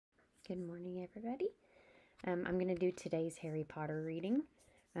Good morning, everybody. I'm going to do today's Harry Potter reading.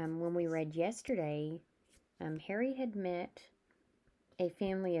 When we read yesterday, Harry had met a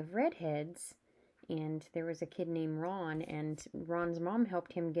family of redheads, and there was a kid named Ron, and Ron's mom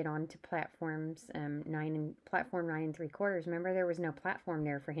helped him get onto platform 9 and 3/4. Remember, there was no platform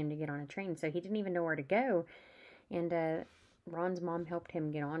there for him to get on a train, so he didn't even know where to go, and Ron's mom helped him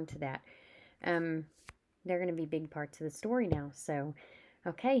get onto that. They're going to be big parts of the story now, so...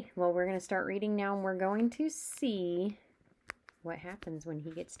 Okay, well, we're going to start reading now, and we're going to see what happens when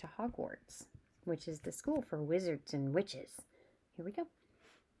he gets to Hogwarts, which is the school for wizards and witches. Here we go.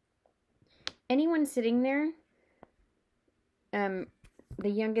 Anyone sitting there? The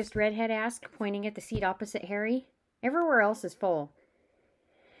youngest redhead asked, pointing at the seat opposite Harry. Everywhere else is full.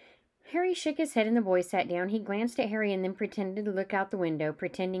 Harry shook his head and the boy sat down. He glanced at Harry and then pretended to look out the window,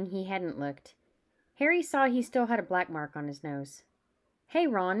 pretending he hadn't looked. Harry saw he still had a black mark on his nose. Hey,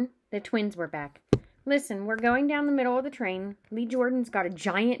 Ron. The twins were back. Listen, we're going down the middle of the train. Lee Jordan's got a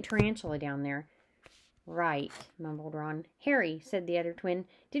giant tarantula down there. Right, mumbled Ron. Harry, said the other twin.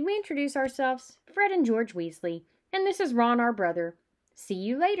 Did we introduce ourselves? Fred and George Weasley. And this is Ron, our brother. See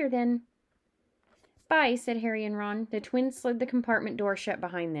you later, then. Bye, said Harry and Ron. The twins slid the compartment door shut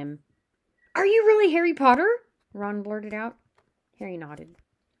behind them. Are you really Harry Potter? Ron blurted out. Harry nodded.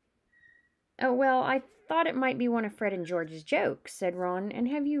 Oh, well, I thought it might be one of Fred and George's jokes, said Ron. And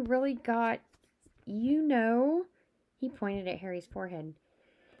have you really got, you know? He pointed at Harry's forehead.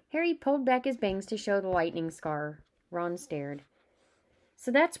 Harry pulled back his bangs to show the lightning scar. Ron stared.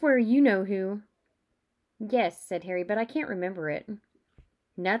 So that's where you know who. Yes, said Harry, but I can't remember it.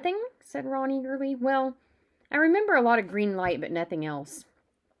 Nothing? Said Ron eagerly. Well, I remember a lot of green light, but nothing else.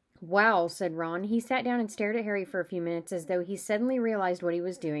 Wow, said Ron. He sat down and stared at Harry for a few minutes as though he suddenly realized what he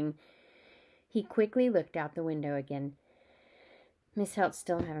was doing. He quickly looked out the window again. Miss Helt's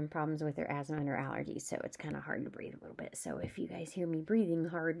still having problems with her asthma and her allergies, so it's kind of hard to breathe a little bit. So if you guys hear me breathing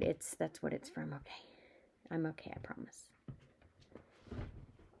hard, that's what it's from, okay? I'm okay, I promise.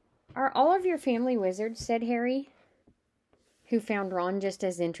 Are all of your family wizards, said Harry, who found Ron just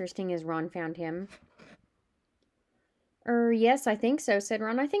as interesting as Ron found him. Yes, I think so, said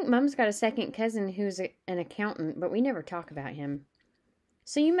Ron. I think Mum's got a second cousin who's an accountant, but we never talk about him.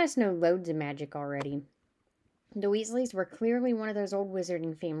 So you must know loads of magic already. The Weasleys were clearly one of those old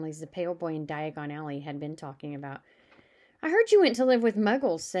wizarding families the pale boy in Diagon Alley had been talking about. I heard you went to live with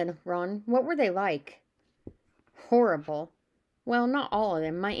Muggles, said Ron. What were they like? Horrible. Well, not all of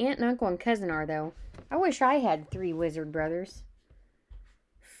them. My aunt and uncle and cousin are, though. I wish I had 3 wizard brothers.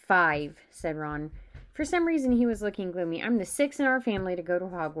 5, said Ron. For some reason, he was looking gloomy. I'm the 6th in our family to go to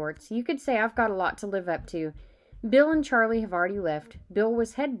Hogwarts. You could say I've got a lot to live up to. Bill and Charlie have already left. Bill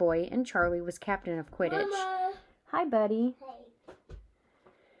was head boy, and Charlie was captain of Quidditch. Mama. Hi, buddy. Hey.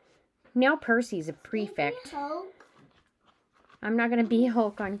 Now Percy's a prefect. I'm not going to be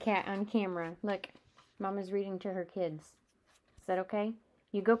Hulk on camera. Look, Mama's reading to her kids. Is that okay?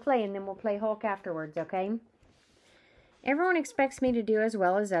 You go play, and then we'll play Hulk afterwards, okay? Everyone expects me to do as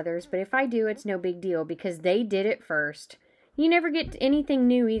well as others, but if I do, it's no big deal, because they did it first. You never get anything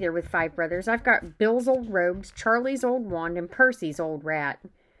new either with 5 brothers. I've got Bill's old robes, Charlie's old wand, and Percy's old rat.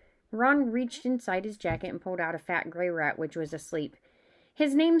 Ron reached inside his jacket and pulled out a fat gray rat which was asleep.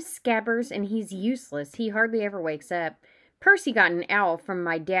 His name's Scabbers, and he's useless. He hardly ever wakes up. Percy got an owl from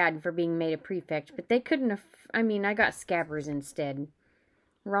my dad for being made a prefect, but they couldn't I got Scabbers instead.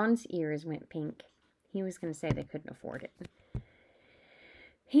 Ron's ears went pink. He was going to say they couldn't afford it.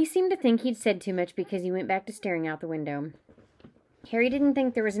 He seemed to think he'd said too much because he went back to staring out the window. Harry didn't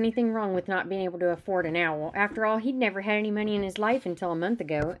think there was anything wrong with not being able to afford an owl. After all, he'd never had any money in his life until a month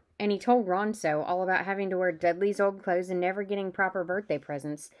ago, and he told Ron so, all about having to wear Dudley's old clothes and never getting proper birthday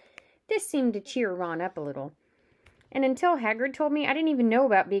presents. This seemed to cheer Ron up a little. And until Hagrid told me, I didn't even know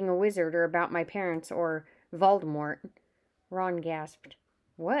about being a wizard or about my parents or Voldemort. Ron gasped.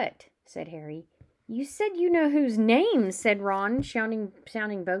 What? Said Harry. You said you know whose name, said Ron,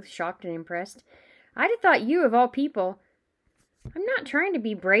 sounding both shocked and impressed. I'd have thought you, of all people... I'm not trying to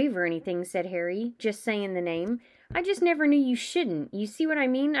be brave or anything, said Harry, just saying the name. I just never knew you shouldn't. You see what I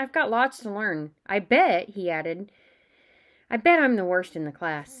mean? I've got lots to learn. I bet, he added, I bet I'm the worst in the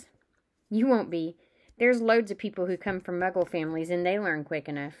class. You won't be. There's loads of people who come from Muggle families, and they learn quick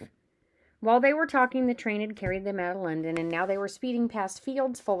enough. While they were talking, the train had carried them out of London, and now they were speeding past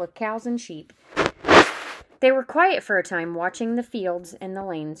fields full of cows and sheep. They were quiet for a time, watching the fields and the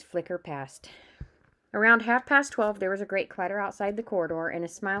lanes flicker past. Around 12:30, there was a great clatter outside the corridor, and a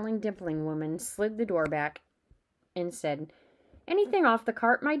smiling, dimpling woman slid the door back and said, Anything off the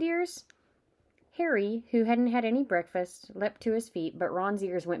cart, my dears? Harry, who hadn't had any breakfast, leapt to his feet, but Ron's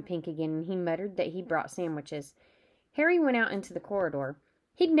ears went pink again, and he muttered that he brought sandwiches. Harry went out into the corridor.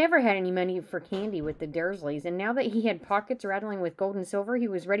 He'd never had any money for candy with the Dursleys, and now that he had pockets rattling with gold and silver, he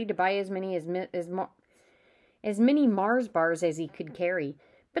was ready to buy as many Mars bars as he could carry.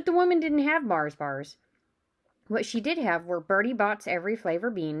 But the woman didn't have Mars bars. What she did have were Bertie Bott's every flavor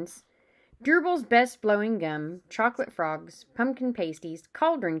beans, Drubal's best blowing gum, chocolate frogs, pumpkin pasties,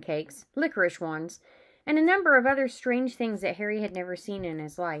 cauldron cakes, licorice wands, and a number of other strange things that Harry had never seen in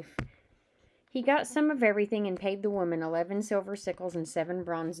his life. He got some of everything and paid the woman 11 silver sickles and 7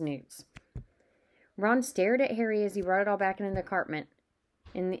 bronze newts. Ron stared at Harry as he brought it all back into the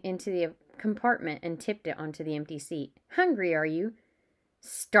compartment and tipped it onto the empty seat. "Hungry, are you?"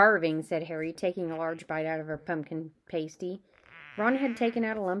 "Starving," said Harry, taking a large bite out of a pumpkin pasty. Ron had taken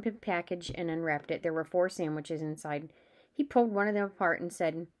out a lumpy package and unwrapped it. There were 4 sandwiches inside. He pulled one of them apart and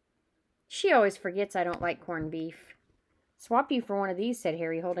said, "She always forgets I don't like corned beef." "Swap you for one of these," said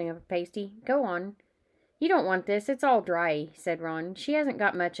Harry, holding up a pasty. "Go on." "You don't want this. It's all dry," said Ron. "She hasn't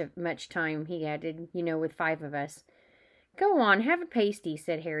got much time," he added, with 5 of us. "Go on, have a pasty,"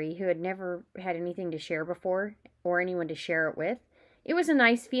 said Harry, who had never had anything to share before, or anyone to share it with. It was a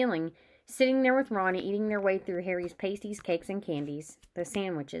nice feeling, sitting there with Ron, eating their way through Harry's pasties, cakes, and candies. The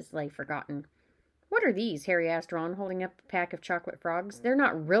sandwiches lay forgotten. "What are these?" Harry asked Ron, holding up a pack of chocolate frogs. "They're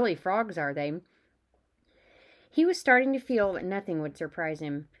not really frogs, are they?" He was starting to feel that nothing would surprise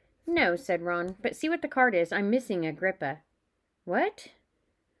him. "No," said Ron, "but see what the card is. I'm missing Agrippa." "What?"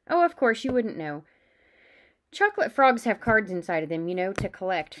 "Oh, of course, you wouldn't know. Chocolate frogs have cards inside of them, to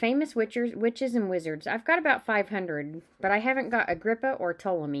collect. Famous witches and wizards. I've got about 500, but I haven't got Agrippa or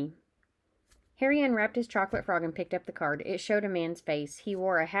Ptolemy." Harry unwrapped his chocolate frog and picked up the card. It showed a man's face. He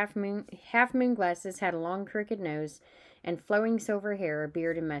wore a half-moon glasses, had a long crooked nose, and flowing silver hair, a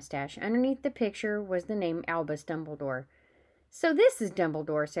beard, and mustache. Underneath the picture was the name Albus Dumbledore. "So this is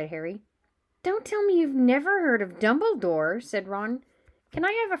Dumbledore," said Harry. "Don't tell me you've never heard of Dumbledore," said Ron. "Can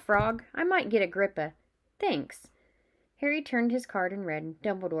I have a frog? I might get Agrippa." "Thanks." Harry turned his card and read,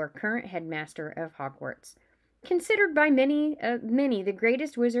 "Dumbledore, current headmaster of Hogwarts. Considered by many the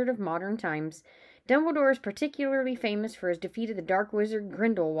greatest wizard of modern times, Dumbledore is particularly famous for his defeat of the dark wizard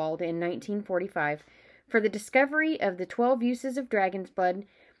Grindelwald in 1945, for the discovery of the 12 uses of dragon's blood,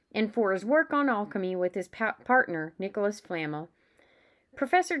 and for his work on alchemy with his partner, Nicholas Flamel.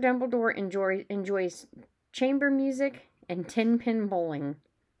 Professor Dumbledore enjoys chamber music and 10-pin bowling."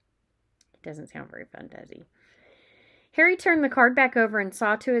 It doesn't sound very fun, does he? Harry turned the card back over and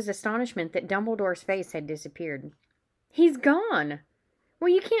saw to his astonishment that Dumbledore's face had disappeared. "He's gone." "Well,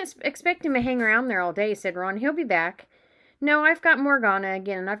 you can't expect him to hang around there all day," said Ron. "He'll be back." "No, I've got Morgana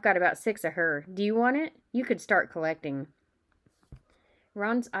again, and I've got about 6 of her. Do you want it? You could start collecting."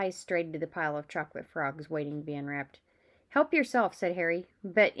 Ron's eyes strayed to the pile of chocolate frogs waiting to be unwrapped. "Help yourself," said Harry.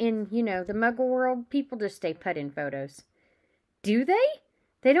 "But in, the Muggle world, people just stay put in photos." "Do they?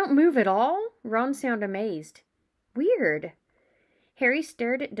 They don't move at all?" Ron sounded amazed. "Weird." Harry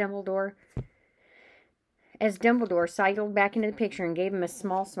stared at Dumbledore as Dumbledore sidled back into the picture and gave him a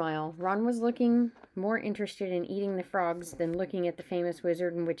small smile. Ron was looking more interested in eating the frogs than looking at the famous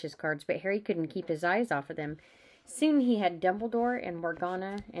wizard and witches cards, but Harry couldn't keep his eyes off of them. Soon he had Dumbledore and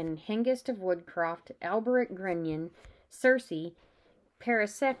Morgana and Hengist of Woodcroft, Alberic Grenion, Circe,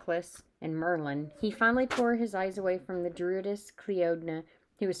 Paraseclus, and Merlin. He finally tore his eyes away from the druidess Cleodna,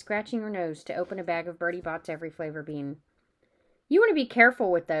 who was scratching her nose to open a bag of Bertie Bott's every flavor bean. "You want to be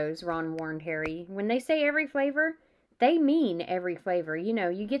careful with those," Ron warned Harry. "When they say every flavor, they mean every flavor.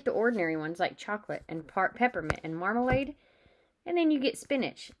 You get the ordinary ones like chocolate and peppermint and marmalade, and then you get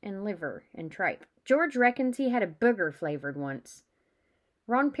spinach and liver and tripe. George reckons he had a booger-flavored once."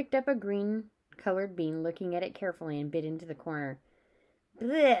 Ron picked up a green-colored bean, looking at it carefully, and bit into the corner.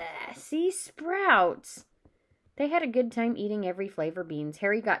 "Bleh! See, sprouts!" They had a good time eating every flavor beans.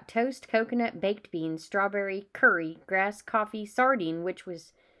 Harry got toast, coconut, baked beans, strawberry, curry, grass, coffee, sardine,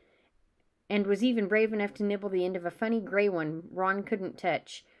 was even brave enough to nibble the end of a funny gray one Ron couldn't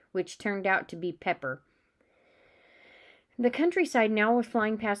touch, which turned out to be pepper. The countryside, now with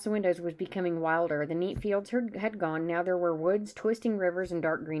flying past the windows, was becoming wilder. The neat fields had gone. Now there were woods, twisting rivers, and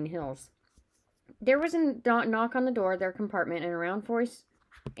dark green hills. There was a knock on the door of their compartment,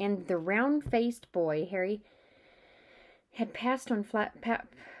 and the round-faced boy Harry had passed on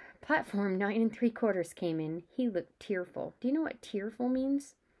platform 9 3/4 came in. He looked tearful. Do you know what tearful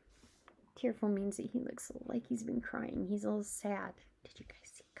means? Tearful means that he looks like he's been crying. He's a little sad. Did you guys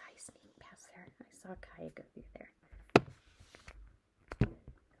see Kai sneak past there? I saw Kai go through there.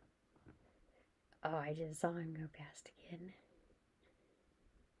 Oh, I just saw him go past again.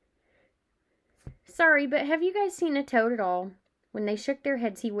 Sorry, but have you guys seen a toad at all? When they shook their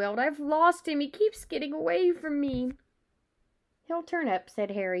heads, he wailed, I've lost him. He keeps getting away from me. He'll turn up,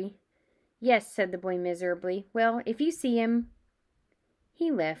 said Harry. Yes, said the boy miserably. Well, if you see him...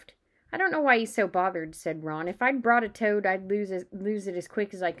 He left. I don't know why he's so bothered, said Ron. If I'd brought a toad, I'd lose it as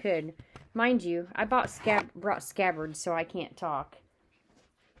quick as I could. Mind you, I brought Scabbard, so I can't talk.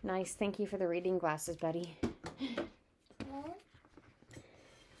 Nice, thank you for the reading glasses, buddy.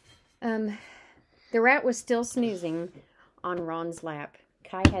 The rat was still snoozing on Ron's lap.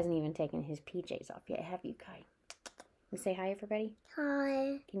 Kai hasn't even taken his PJs off yet, have you, Kai? You say hi, everybody?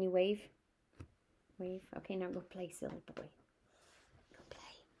 Hi. Can you wave? Wave. Okay, now go play, silly boy. Go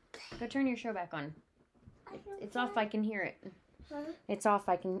play. Go turn your show back on. It's off, I can hear it. Huh? It's off,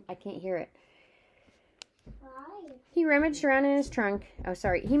 I can't hear it. Why? He rummaged around in his trunk. Oh,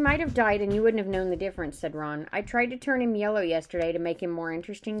 sorry. He might have died and you wouldn't have known the difference, said Ron. I tried to turn him yellow yesterday to make him more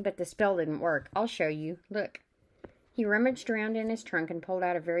interesting, but the spell didn't work. I'll show you. Look. He rummaged around in his trunk and pulled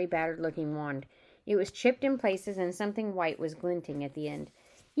out a very battered-looking wand. It was chipped in places and something white was glinting at the end.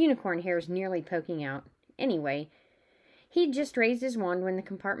 Unicorn hairs nearly poking out. Anyway, he'd just raised his wand when the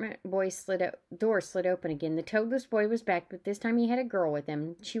compartment door slid open again. The toadless boy was back, but this time he had a girl with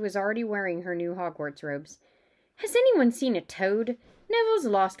him. She was already wearing her new Hogwarts robes. Has anyone seen a toad? Neville's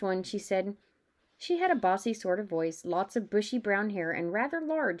lost one, she said. She had a bossy sort of voice, lots of bushy brown hair, and rather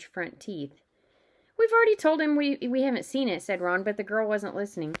large front teeth. We've already told him we haven't seen it, said Ron, but the girl wasn't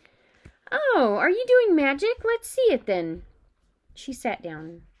listening. Oh, are you doing magic? Let's see it then. She sat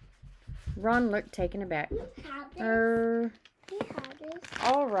down. Ron looked taken aback. You have this.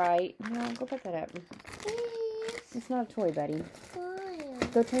 All right. No, go pick that up. Please. It's not a toy, buddy. Why?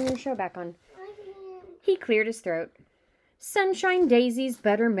 Go turn your show back on. I can't. He cleared his throat. Sunshine daisies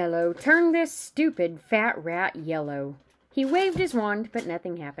better mellow. Turn this stupid fat rat yellow. He waved his wand, but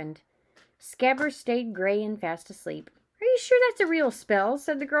nothing happened. Scabbers stayed gray and fast asleep. Are you sure that's a real spell?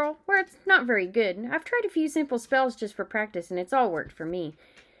 Said the girl. Well, it's not very good. I've tried a few simple spells just for practice, and it's all worked for me.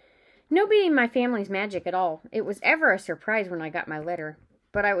 Nobody in my family's magic at all. It was ever a surprise when I got my letter.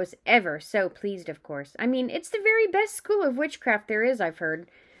 But I was ever so pleased, of course. I mean, it's the very best school of witchcraft there is, I've heard.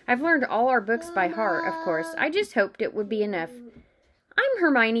 I've learned all our books by heart, of course. I just hoped it would be enough. I'm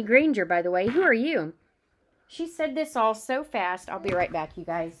Hermione Granger, by the way. Who are you? She said this all so fast. I'll be right back, you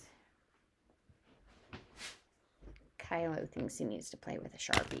guys. Kylo thinks he needs to play with a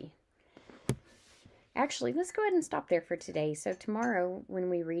Sharpie. Actually, let's go ahead and stop there for today. So tomorrow, when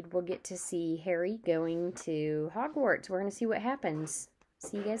we read, we'll get to see Harry going to Hogwarts. We're going to see what happens.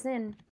 See you guys then.